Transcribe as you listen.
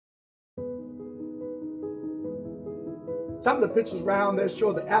Some of the pictures around there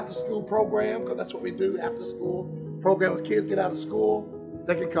show the after-school program, because that's what we do, after-school program. When kids get out of school,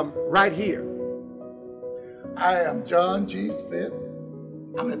 they can come right here. I am John G. Smith.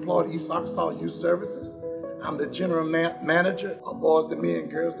 I'm employed at East Arkansas Youth Services. I'm the general manager of Boys to Men,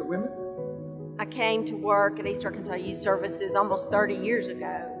 Girls to Women. I came to work at East Arkansas Youth Services almost 30 years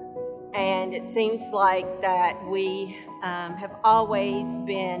ago, and it seems like that we have always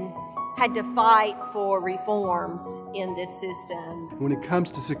had to fight for reforms in this system. When it comes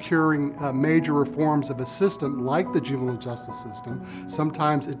to securing major reforms of a system like the juvenile justice system,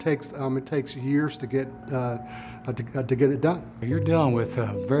 sometimes it takes years to get it done. You're dealing with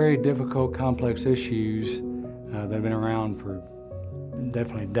very difficult, complex issues that have been around for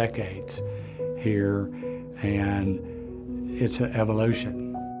definitely decades here, and it's an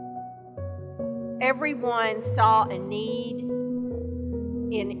evolution. Everyone saw a need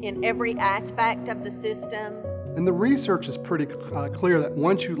in every aspect of the system. And the research is pretty clear that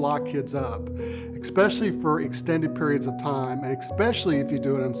once you lock kids up, especially for extended periods of time, and especially if you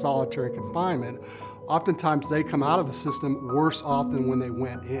do it in solitary confinement, oftentimes they come out of the system worse off than when they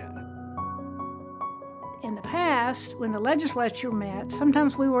went in. In the past, when the legislature met,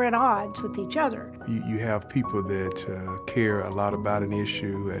 sometimes we were at odds with each other. You have people that care a lot about an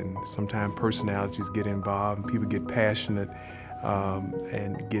issue, and sometimes personalities get involved, and people get passionate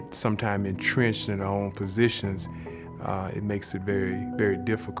and get sometimes entrenched in their own positions. It makes it very, very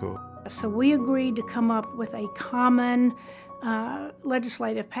difficult. So we agreed to come up with a common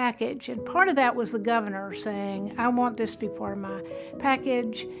legislative package, and part of that was the governor saying, I want this to be part of my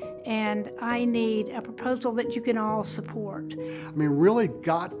package, and I need a proposal that you can all support. I mean, really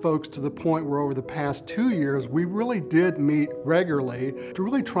got folks to the point where over the past 2 years, we really did meet regularly to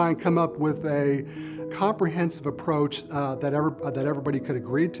really try and come up with a comprehensive approach that everybody could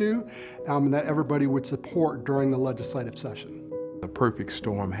agree to, and that everybody would support during the legislative session. A perfect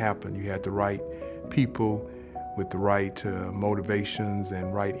storm happened. You had the right people with the right motivations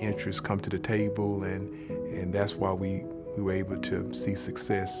and right interests come to the table, and that's why we were able to see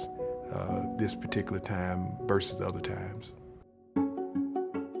success this particular time versus other times.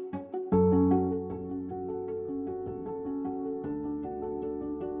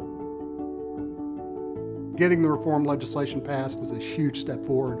 Getting the reform legislation passed was a huge step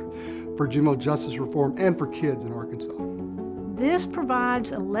forward for juvenile justice reform and for kids in Arkansas. This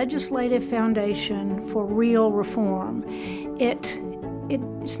provides a legislative foundation for real reform.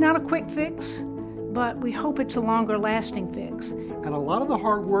 It's not a quick fix, but we hope it's a longer lasting fix. And a lot of the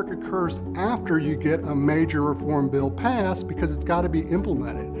hard work occurs after you get a major reform bill passed, because it's got to be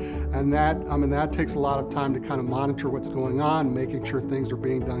implemented. And that takes a lot of time to kind of monitor what's going on, making sure things are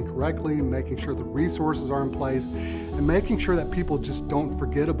being done correctly, making sure the resources are in place, and making sure that people just don't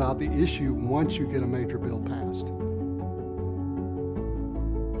forget about the issue once you get a major bill passed.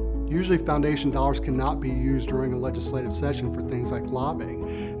 Usually foundation dollars cannot be used during a legislative session for things like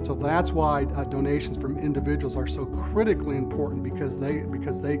lobbying. So that's why donations from individuals are so critically important, because they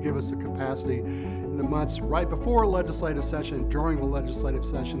give us the capacity in the months right before a legislative session, during the legislative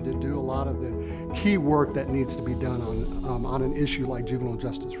session, to do a lot of the key work that needs to be done on an issue like juvenile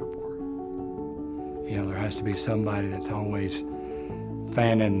justice reform. You know, there has to be somebody that's always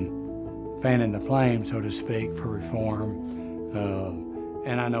fanning the flame, so to speak, for reform.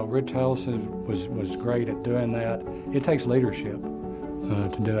 And I know Rich Ellison was great at doing that. It takes leadership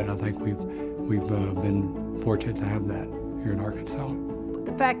to do it. I think we've been fortunate to have that here in Arkansas.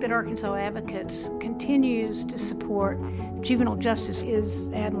 The fact that Arkansas Advocates continues to support juvenile justice is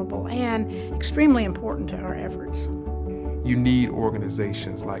admirable and extremely important to our efforts. You need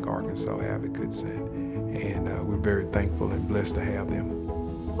organizations like Arkansas Advocates, and we're very thankful and blessed to have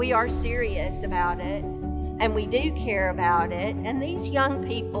them. We are serious about it, and we do care about it, and these young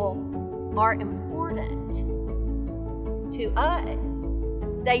people are important to us.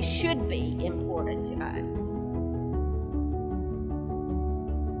 They should be important to us.